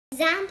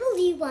example,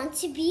 you want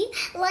to be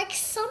like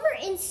summer.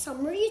 In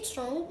summer, you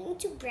turn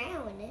into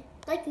brown.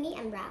 Like me,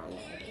 I'm brown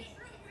already.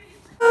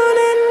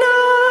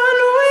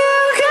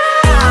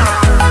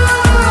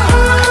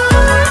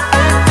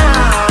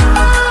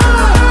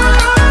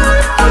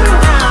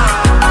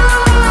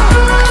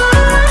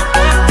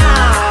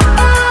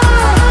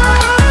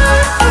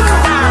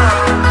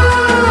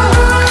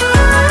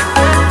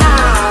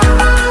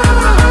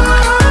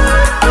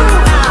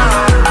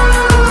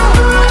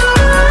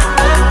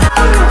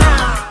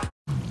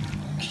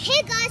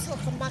 Hey guys,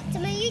 welcome back to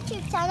my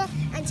YouTube channel,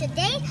 and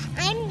today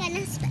I'm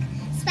gonna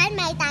spend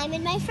my time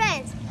with my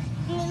friends,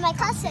 with my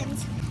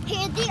cousins.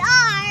 Here they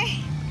are.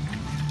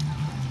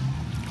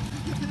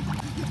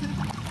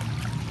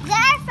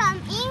 They're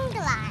from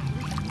England,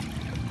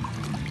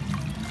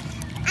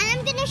 and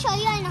I'm gonna show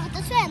you how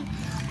to swim.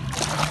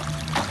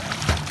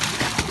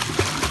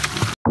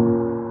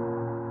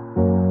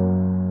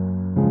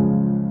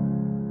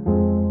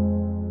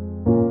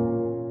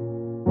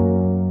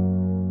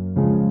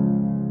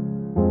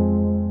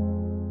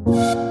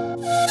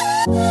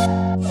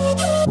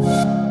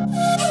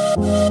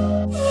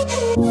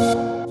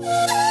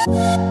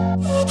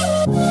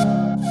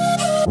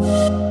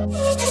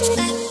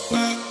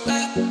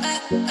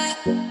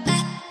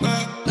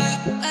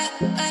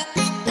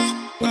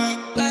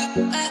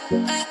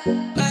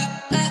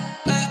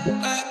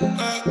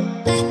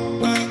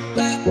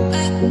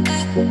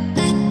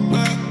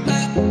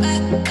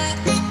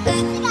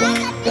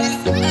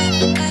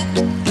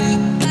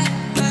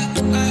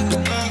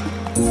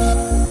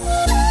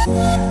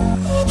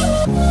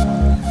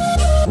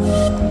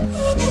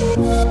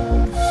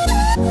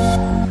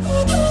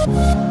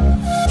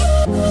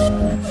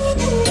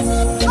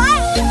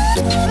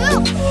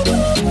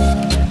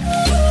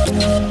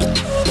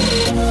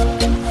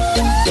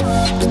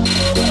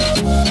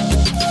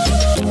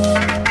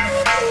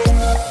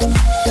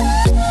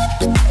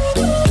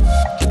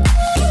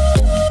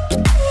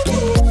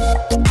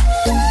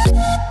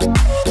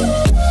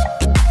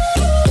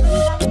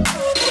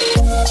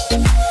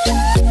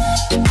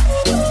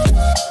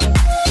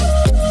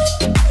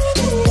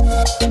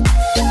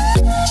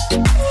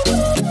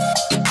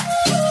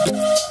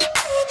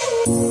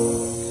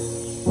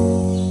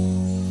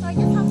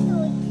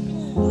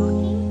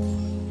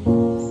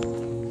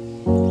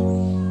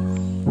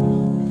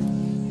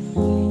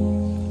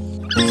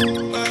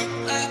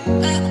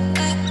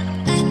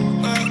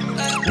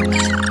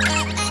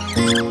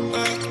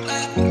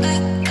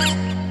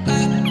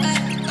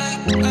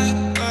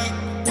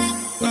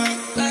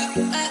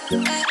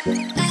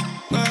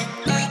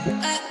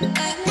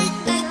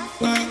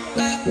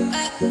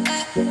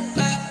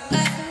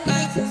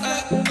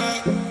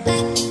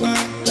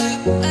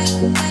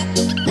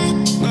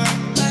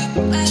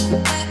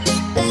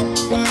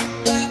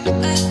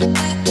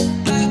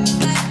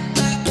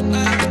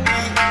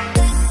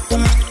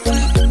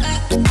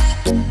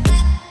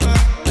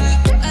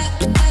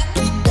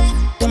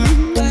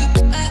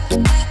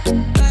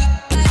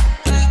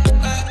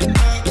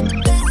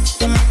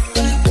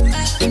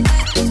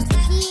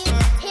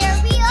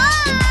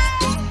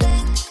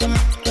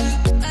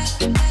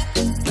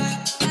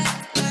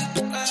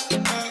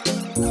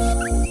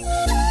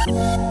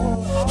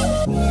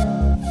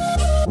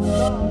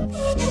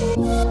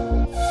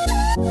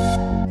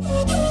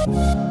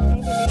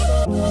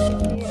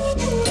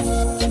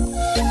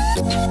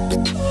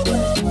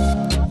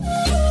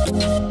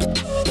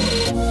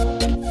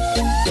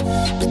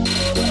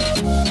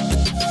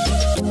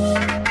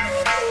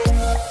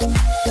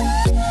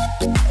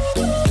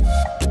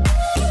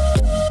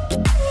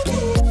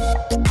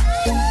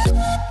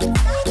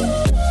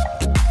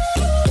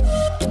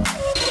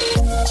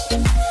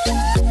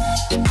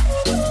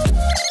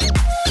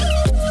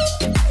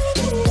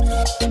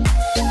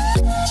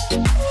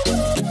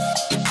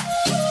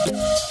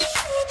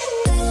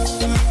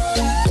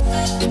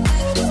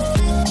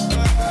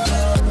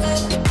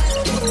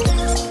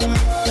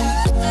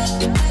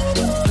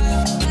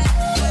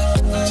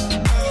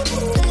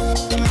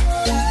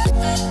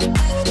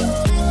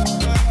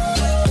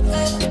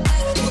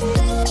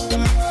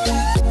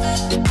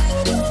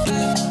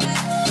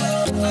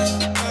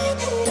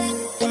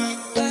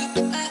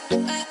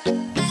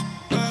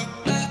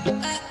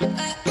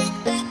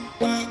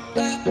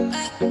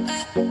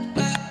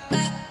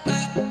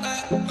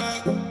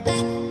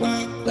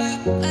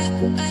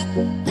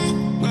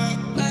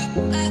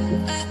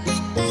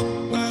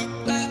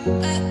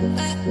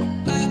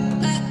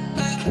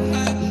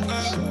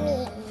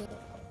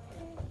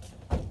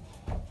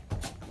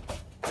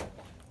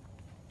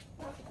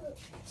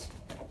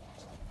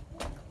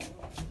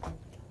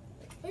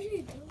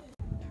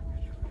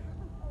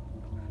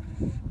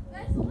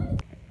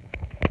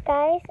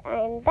 Guys,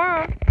 I'm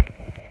back.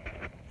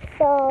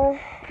 So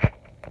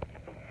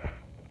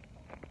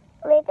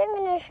later I'm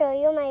gonna show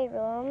you my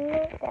room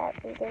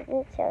that we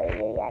didn't show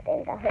you yet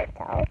in the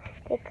hotel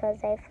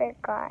because I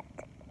forgot.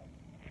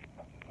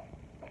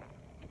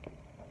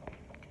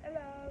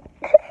 Hello.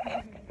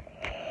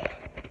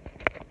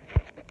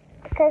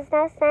 Because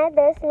last night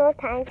there's no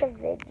time to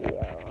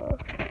video.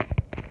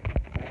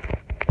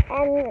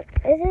 And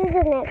this is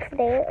the next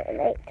day.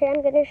 Later,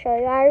 I'm going to show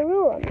you our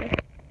room.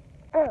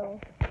 Oh.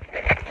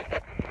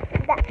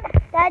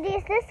 Daddy,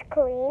 is this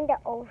clean? The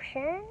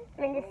ocean?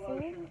 I mean, the sea? The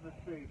ocean's the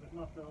sea, but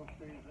not the whole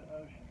sea is the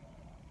ocean.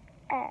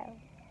 Oh.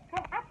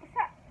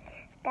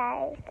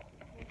 Guys,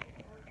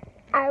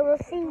 I will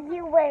see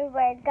you when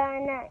we're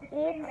gonna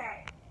eat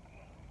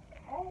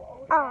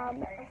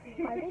barbecue?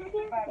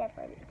 Yeah,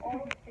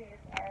 barbecue.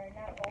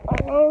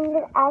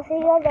 And I'll see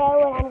you there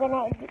when I'm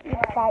gonna eat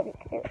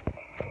barbecue.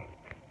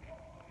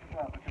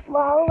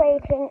 While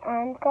waiting,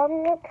 I'm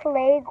gonna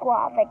play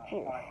guava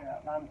juice.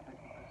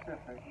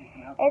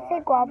 It's a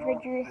guava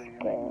juice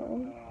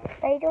game,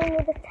 but I don't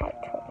know the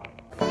title.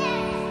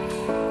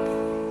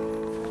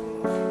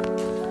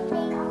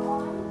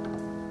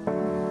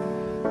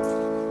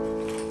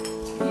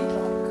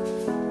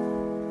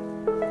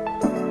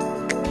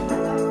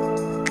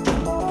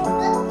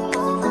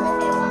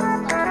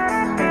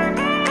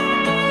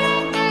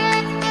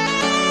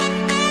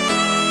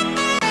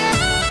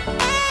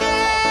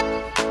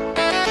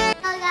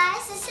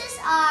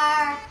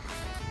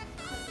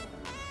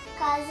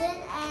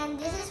 And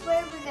this is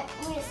where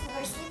we're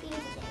sleeping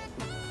today.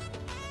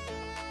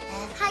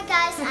 Hi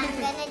guys,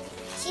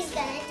 she's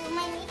gonna do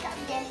my makeup.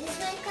 This is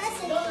my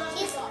cousin.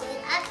 She's good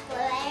at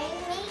wearing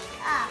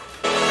makeup.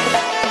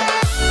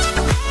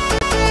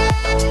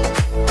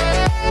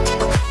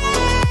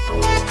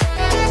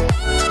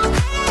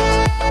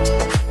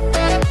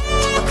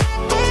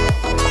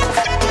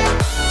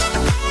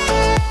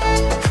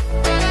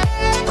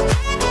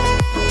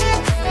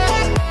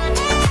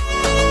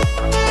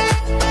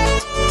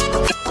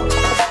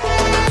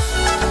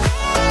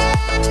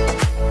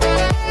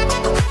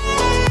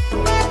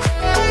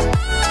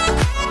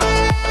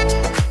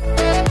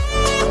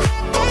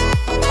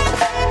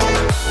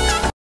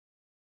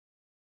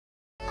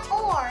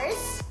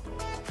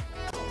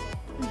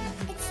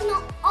 It's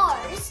not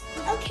ours,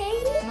 okay?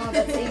 No,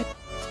 that's it.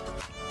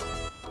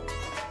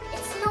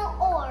 It's not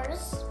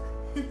ours.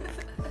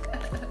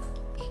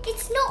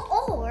 It's not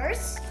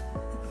ours.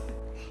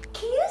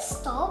 Can you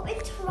stop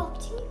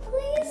interrupting me,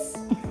 please?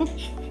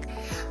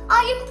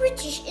 I am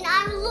British and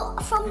I'm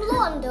from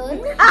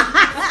London.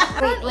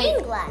 From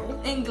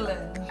England.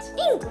 England.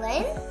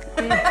 England?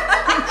 England.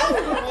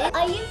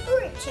 I am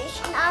British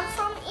and I'm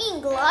from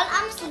England.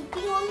 I'm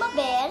sleeping on my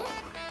bed.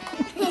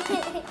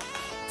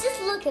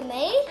 Just look at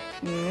me.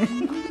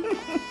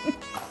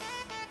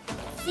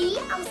 See,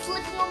 I'm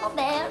sleeping on my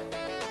bed.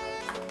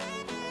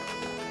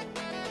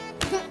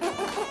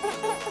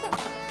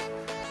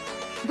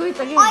 Do it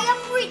again. I am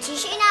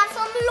British and I'm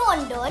from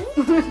London.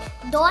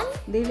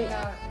 London.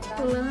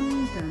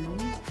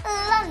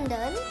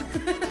 London.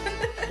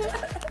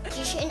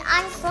 British and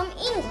I'm from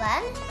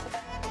England.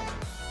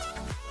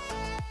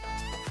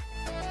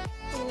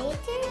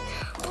 Later,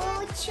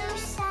 oh, it's so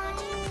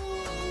shiny.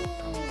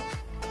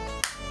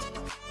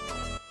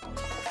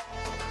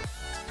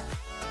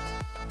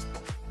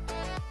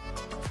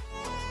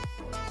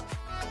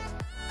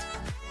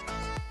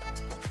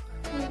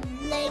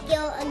 Like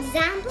your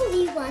example,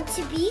 you want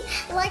to be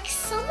like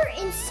summer.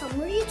 In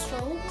summer, you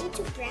turn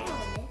into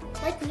brown.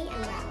 Like me,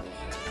 I'm brown.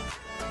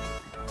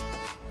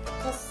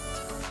 Because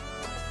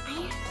I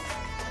am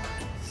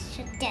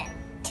studently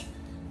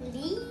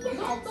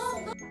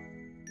handsome.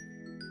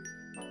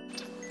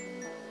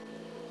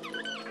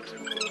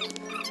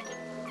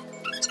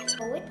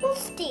 So it will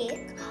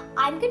stick.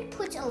 I'm going to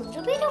put a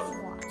little bit of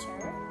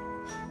water.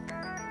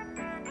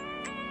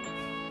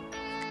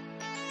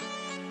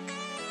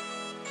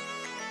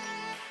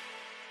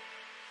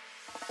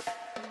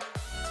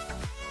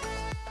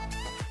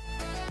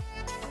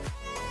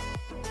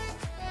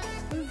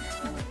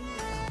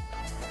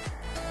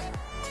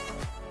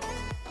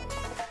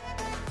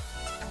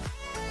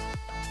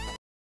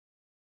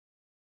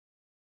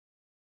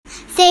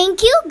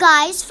 Thank you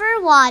guys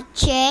for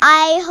watching.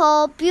 I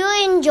hope you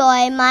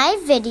enjoy my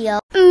video.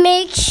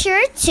 Make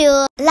sure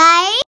to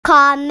like,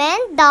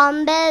 comment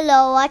down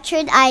below what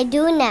should I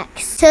do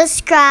next.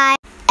 Subscribe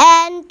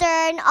and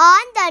turn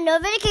on the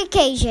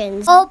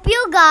notifications. Hope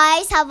you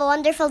guys have a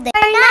wonderful day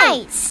or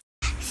night.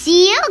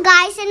 See you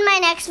guys in my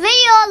next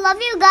video. Love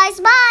you guys.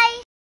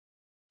 Bye.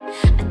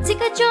 I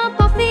take a jump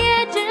off the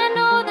edge and I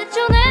know that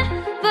you'll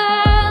never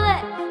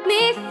let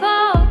me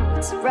fall.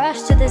 It's a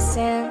rush to the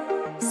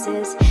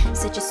senses,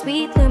 such a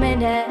sweet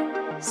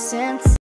luminescence.